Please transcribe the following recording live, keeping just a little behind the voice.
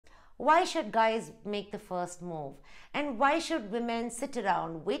Why should guys make the first move? And why should women sit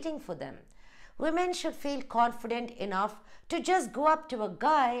around waiting for them? Women should feel confident enough to just go up to a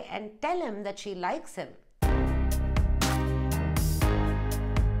guy and tell him that she likes him.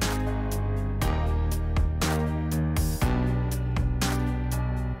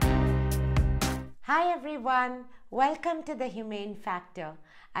 Hi everyone, welcome to The Humane Factor.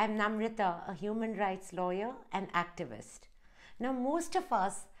 I'm Namrita, a human rights lawyer and activist. Now, most of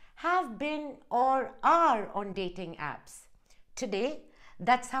us have been or are on dating apps. Today,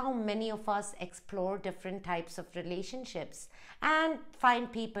 that's how many of us explore different types of relationships and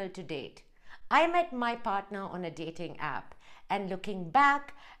find people to date. I met my partner on a dating app, and looking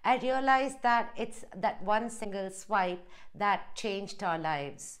back, I realized that it's that one single swipe that changed our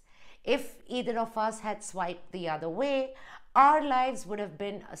lives. If either of us had swiped the other way, our lives would have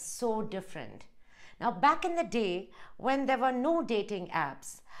been so different. Now, back in the day, when there were no dating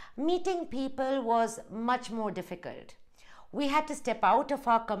apps, meeting people was much more difficult. We had to step out of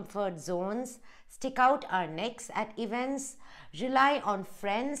our comfort zones, stick out our necks at events, rely on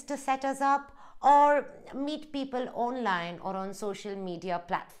friends to set us up, or meet people online or on social media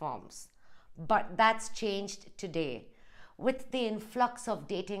platforms. But that's changed today. With the influx of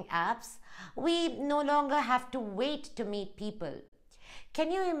dating apps, we no longer have to wait to meet people.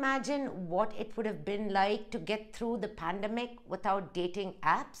 Can you imagine what it would have been like to get through the pandemic without dating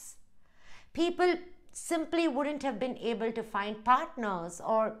apps? People simply wouldn't have been able to find partners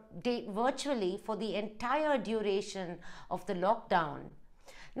or date virtually for the entire duration of the lockdown.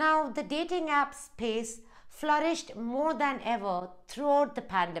 Now, the dating app space flourished more than ever throughout the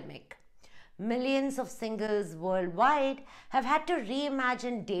pandemic. Millions of singles worldwide have had to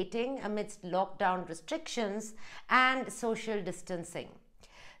reimagine dating amidst lockdown restrictions and social distancing.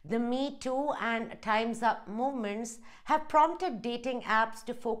 The Me Too and Time's Up movements have prompted dating apps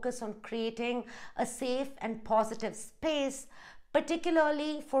to focus on creating a safe and positive space,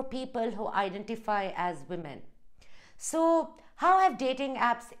 particularly for people who identify as women. So, how have dating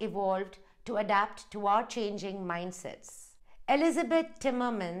apps evolved to adapt to our changing mindsets? Elizabeth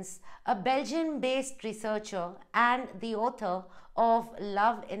Timmermans, a Belgian-based researcher and the author of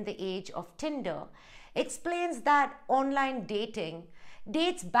Love in the Age of Tinder, explains that online dating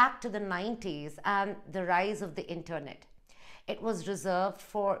dates back to the 90s and the rise of the internet. It was reserved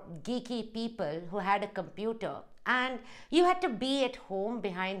for geeky people who had a computer, and you had to be at home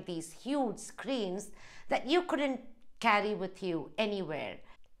behind these huge screens that you couldn't carry with you anywhere,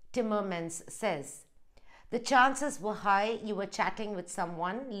 Timmermans says. The chances were high you were chatting with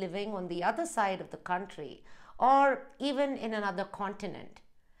someone living on the other side of the country or even in another continent.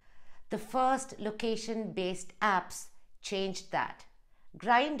 The first location-based apps changed that.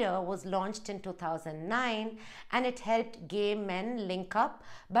 Grindr was launched in 2009, and it helped gay men link up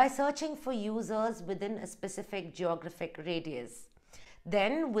by searching for users within a specific geographic radius.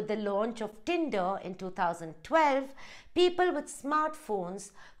 Then, with the launch of Tinder in 2012, people with smartphones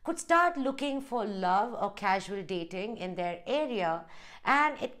could start looking for love or casual dating in their area,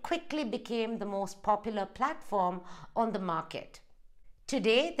 and it quickly became the most popular platform on the market.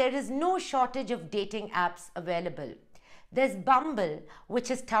 Today, there is no shortage of dating apps available. There's Bumble,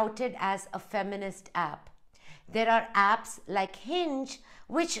 which is touted as a feminist app. There are apps like Hinge,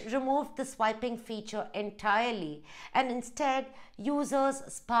 which removed the swiping feature entirely, and instead users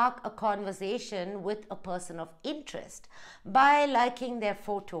spark a conversation with a person of interest by liking their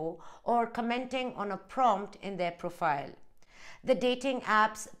photo or commenting on a prompt in their profile. The dating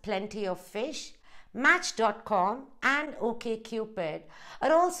apps Plenty of Fish, Match.com and OkCupid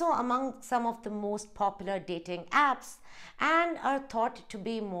are also among some of the most popular dating apps and are thought to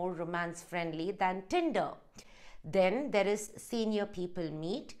be more romance-friendly than Tinder. Then there is Senior People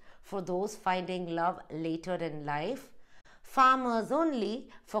Meet for those finding love later in life, Farmers Only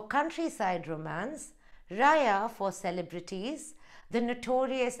for countryside romance, Raya for celebrities, the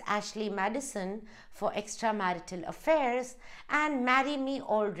notorious Ashley Madison for extramarital affairs, and Marry Me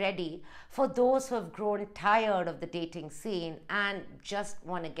Already for those who have grown tired of the dating scene and just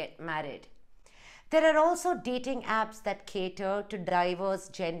want to get married. There are also dating apps that cater to diverse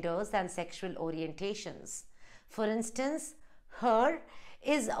genders and sexual orientations. For instance, Her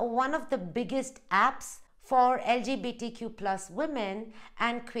is one of the biggest apps for LGBTQ+ women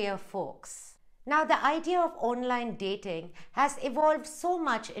and queer folks. Now, the idea of online dating has evolved so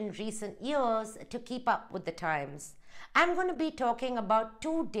much in recent years to keep up with the times. I'm going to be talking about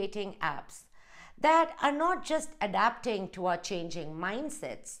two dating apps that are not just adapting to our changing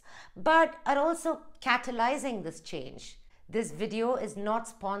mindsets, but are also catalyzing this change. This video is not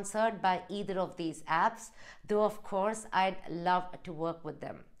sponsored by either of these apps, though of course I'd love to work with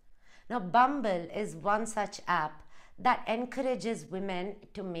them. Now, Bumble is one such app that encourages women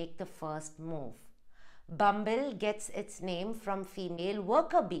to make the first move. Bumble gets its name from female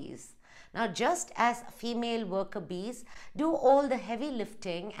worker bees. Now, just as female worker bees do all the heavy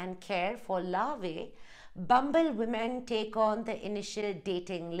lifting and care for larvae, Bumble women take on the initial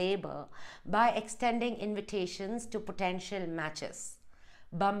dating labor by extending invitations to potential matches.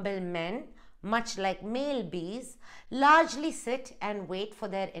 Bumble men, much like male bees, largely sit and wait for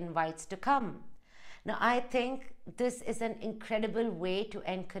their invites to come. Now, I think this is an incredible way to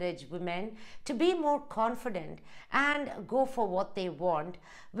encourage women to be more confident and go for what they want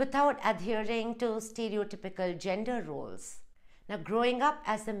without adhering to stereotypical gender roles. Now, growing up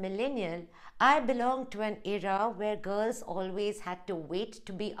as a millennial, I belong to an era where girls always had to wait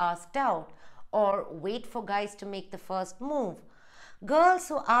to be asked out or wait for guys to make the first move. Girls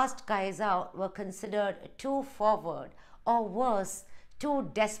who asked guys out were considered too forward, or worse, too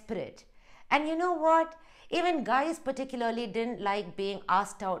desperate. And you know what? Even guys particularly didn't like being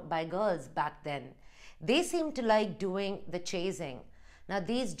asked out by girls back then. They seemed to like doing the chasing. Now,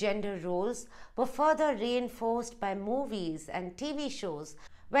 these gender roles were further reinforced by movies and TV shows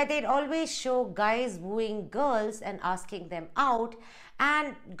where they'd always show guys wooing girls and asking them out,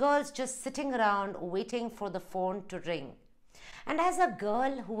 and girls just sitting around waiting for the phone to ring. And as a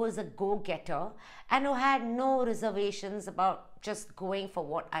girl who was a go-getter and who had no reservations about just going for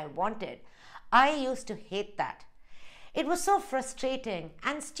what I wanted, I used to hate that. It was so frustrating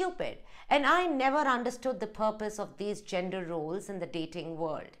and stupid, and I never understood the purpose of these gender roles in the dating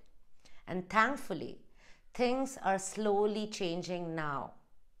world. And thankfully, things are slowly changing now.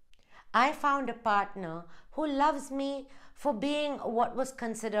 I found a partner who loves me for being what was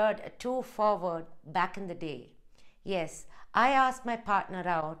considered too forward back in the day. Yes, I asked my partner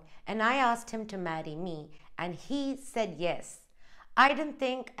out and I asked him to marry me, and he said yes. I didn't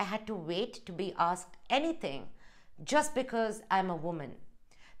think I had to wait to be asked anything just because I'm a woman.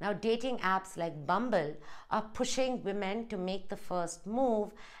 Now, dating apps like Bumble are pushing women to make the first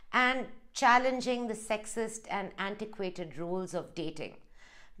move and challenging the sexist and antiquated rules of dating.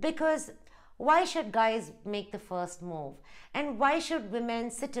 Because why should guys make the first move? And why should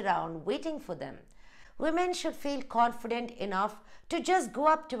women sit around waiting for them? Women should feel confident enough to just go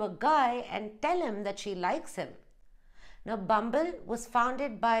up to a guy and tell him that she likes him. Now, Bumble was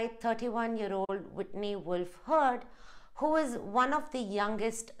founded by 31-year-old Whitney Wolfe Herd, who is one of the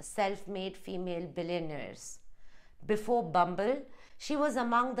youngest self-made female billionaires. Before Bumble, she was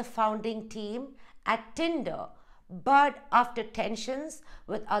among the founding team at Tinder, but after tensions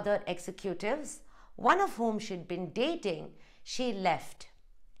with other executives, one of whom she'd been dating, she left.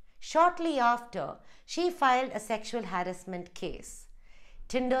 Shortly after, she filed a sexual harassment case.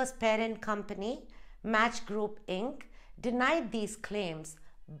 Tinder's parent company, Match Group Inc., denied these claims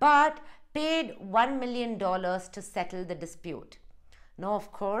but paid $1 million to settle the dispute. Now,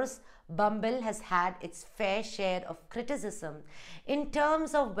 of course, Bumble has had its fair share of criticism in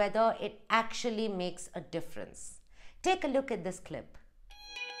terms of whether it actually makes a difference. Take a look at this clip.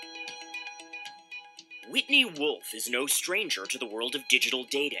 Whitney Wolfe is no stranger to the world of digital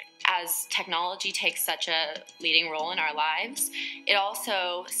dating. As technology takes such a leading role in our lives, it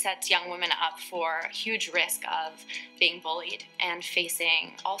also sets young women up for a huge risk of being bullied and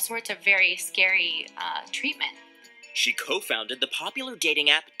facing all sorts of very scary treatment. She co-founded the popular dating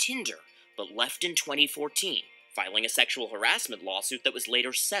app Tinder, but left in 2014, filing a sexual harassment lawsuit that was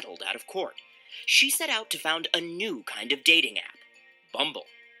later settled out of court. She set out to found a new kind of dating app, Bumble.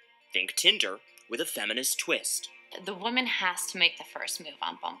 Think Tinder with a feminist twist. The woman has to make the first move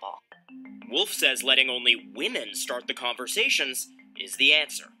on Bumble. Wolfe says letting only women start the conversations is the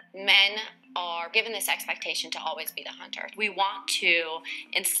answer. Men are given this expectation to always be the hunter. We want to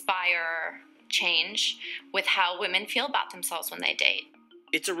inspire change with how women feel about themselves when they date.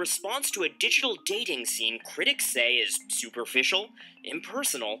 It's a response to a digital dating scene critics say is superficial,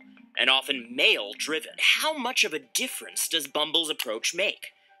 impersonal, and often male-driven. How much of a difference does Bumble's approach make?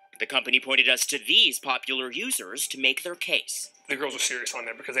 The company pointed us to these popular users to make their case. The girls are serious on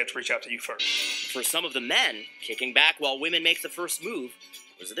there because they have to reach out to you first. For some of the men, kicking back while women make the first move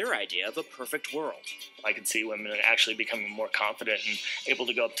was their idea of a perfect world. I could see women actually becoming more confident and able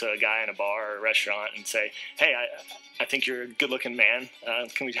to go up to a guy in a bar or a restaurant and say, hey, I think you're a good-looking man.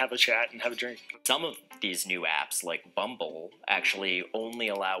 Can we have a chat and have a drink? Some of these new apps, like Bumble, actually only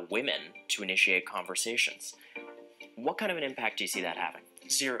allow women to initiate conversations. What kind of an impact do you see that having?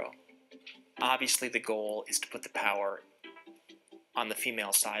 Zero. Obviously, the goal is to put the power on the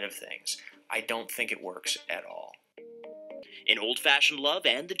female side of things. I don't think it works at all. In old-fashioned love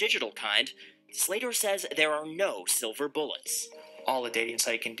and the digital kind, Slater says there are no silver bullets. all a dating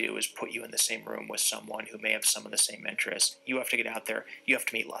site can do is put you in the same room with someone who may have some of the same interests. You have to get out there. You have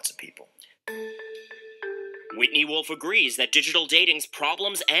to meet lots of people. Whitney Wolfe agrees that digital dating's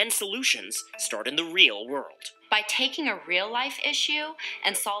problems and solutions start in the real world. By taking a real-life issue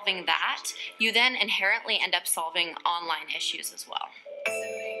and solving that, you then inherently end up solving online issues as well.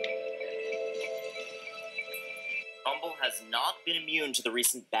 Bumble has not been immune to the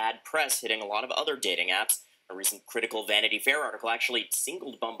recent bad press hitting a lot of other dating apps. A recent critical Vanity Fair article actually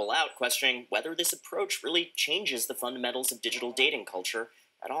singled Bumble out, questioning whether this approach really changes the fundamentals of digital dating culture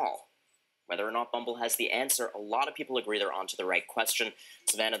at all. Whether or not Bumble has the answer, a lot of people agree they're onto the right question.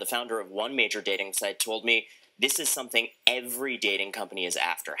 Savannah, the founder of one major dating site, told me this is something every dating company is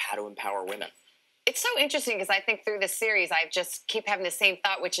after, how to empower women. It's so interesting because I think through this series, I just keep having the same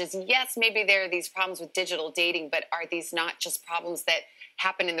thought, which is, yes, maybe there are these problems with digital dating, but are these not just problems that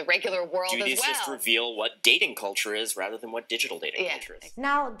happen in the regular world as well? Do these just reveal what dating culture is rather than what digital dating culture is?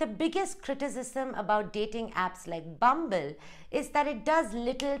 Now, the biggest criticism about dating apps like Bumble is that it does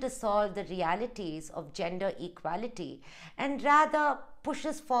little to solve the realities of gender equality and rather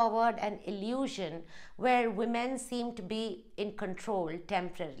pushes forward an illusion where women seem to be in control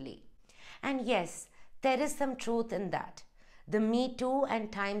temporarily. And yes, there is some truth in that. The Me Too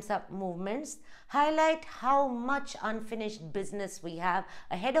and Time's Up movements highlight how much unfinished business we have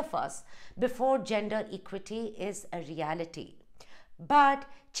ahead of us before gender equity is a reality. But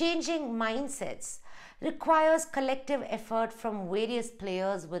changing mindsets requires collective effort from various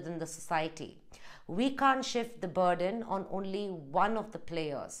players within the society. We can't shift the burden on only one of the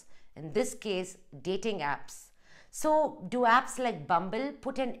players, in this case, dating apps. So, do apps like Bumble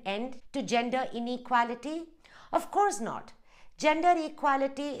put an end to gender inequality? Of course not. Gender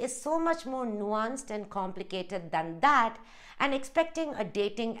equality is so much more nuanced and complicated than that, and expecting a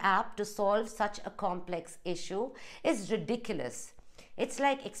dating app to solve such a complex issue is ridiculous. It's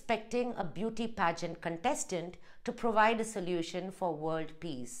like expecting a beauty pageant contestant to provide a solution for world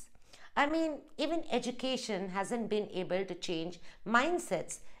peace. I mean, even education hasn't been able to change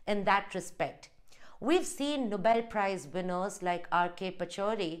mindsets in that respect. We've seen Nobel Prize winners like R.K.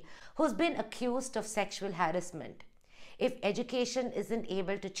 Pachauri, who's been accused of sexual harassment. If education isn't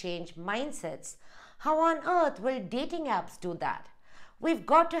able to change mindsets, how on earth will dating apps do that? We've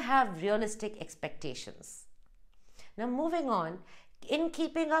got to have realistic expectations. Now, moving on, in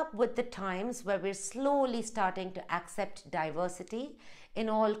keeping up with the times where we're slowly starting to accept diversity in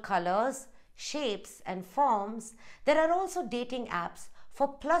all colors, shapes, and forms, there are also dating apps for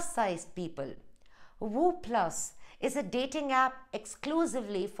plus-sized people. Woo Plus is a dating app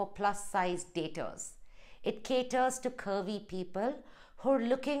exclusively for plus-sized daters. It caters to curvy people who are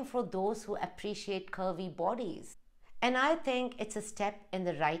looking for those who appreciate curvy bodies. And I think it's a step in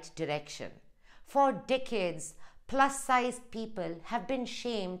the right direction. For decades, plus-sized people have been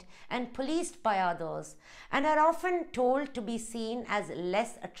shamed and policed by others and are often told to be seen as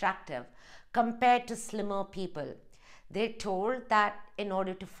less attractive compared to slimmer people. They're told that in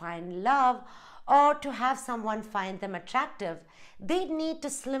order to find love or to have someone find them attractive, they need to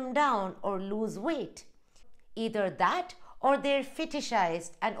slim down or lose weight. Either that or they're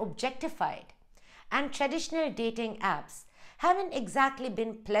fetishized and objectified. And traditional dating apps haven't exactly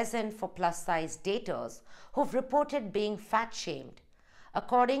been pleasant for plus-size daters who've reported being fat-shamed.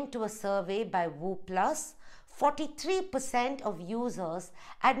 According to a survey by Woo Plus, 43% of users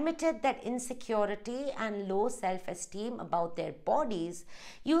admitted that insecurity and low self-esteem about their bodies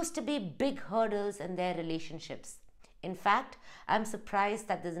used to be big hurdles in their relationships. In fact, I'm surprised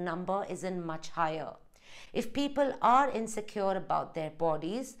that this number isn't much higher. If people are insecure about their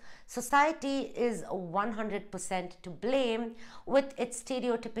bodies, society is 100% to blame with its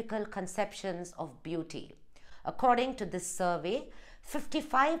stereotypical conceptions of beauty. According to this survey,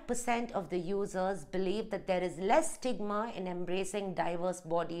 55% of the users believe that there is less stigma in embracing diverse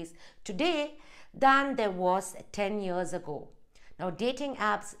bodies today than there was 10 years ago. Now, dating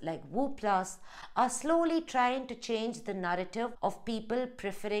apps like Woo Plus are slowly trying to change the narrative of people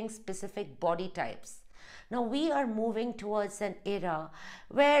preferring specific body types. Now, we are moving towards an era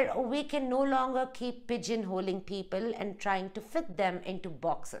where we can no longer keep pigeonholing people and trying to fit them into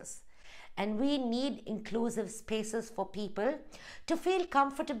boxes. And we need inclusive spaces for people to feel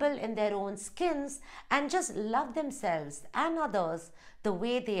comfortable in their own skins and just love themselves and others the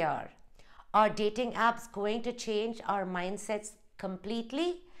way they are. Are dating apps going to change our mindsets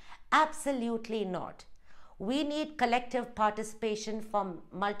completely? Absolutely not. We need collective participation from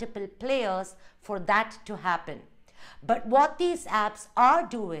multiple players for that to happen. But what these apps are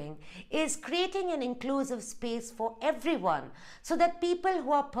doing is creating an inclusive space for everyone so that people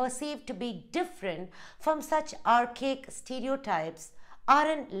who are perceived to be different from such archaic stereotypes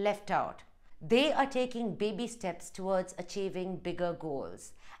aren't left out. They are taking baby steps towards achieving bigger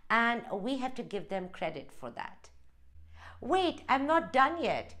goals, and we have to give them credit for that. Wait, I'm not done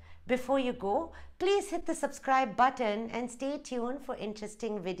yet. Before you go, please hit the subscribe button and stay tuned for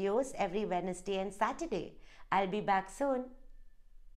interesting videos every Wednesday and Saturday. I'll be back soon.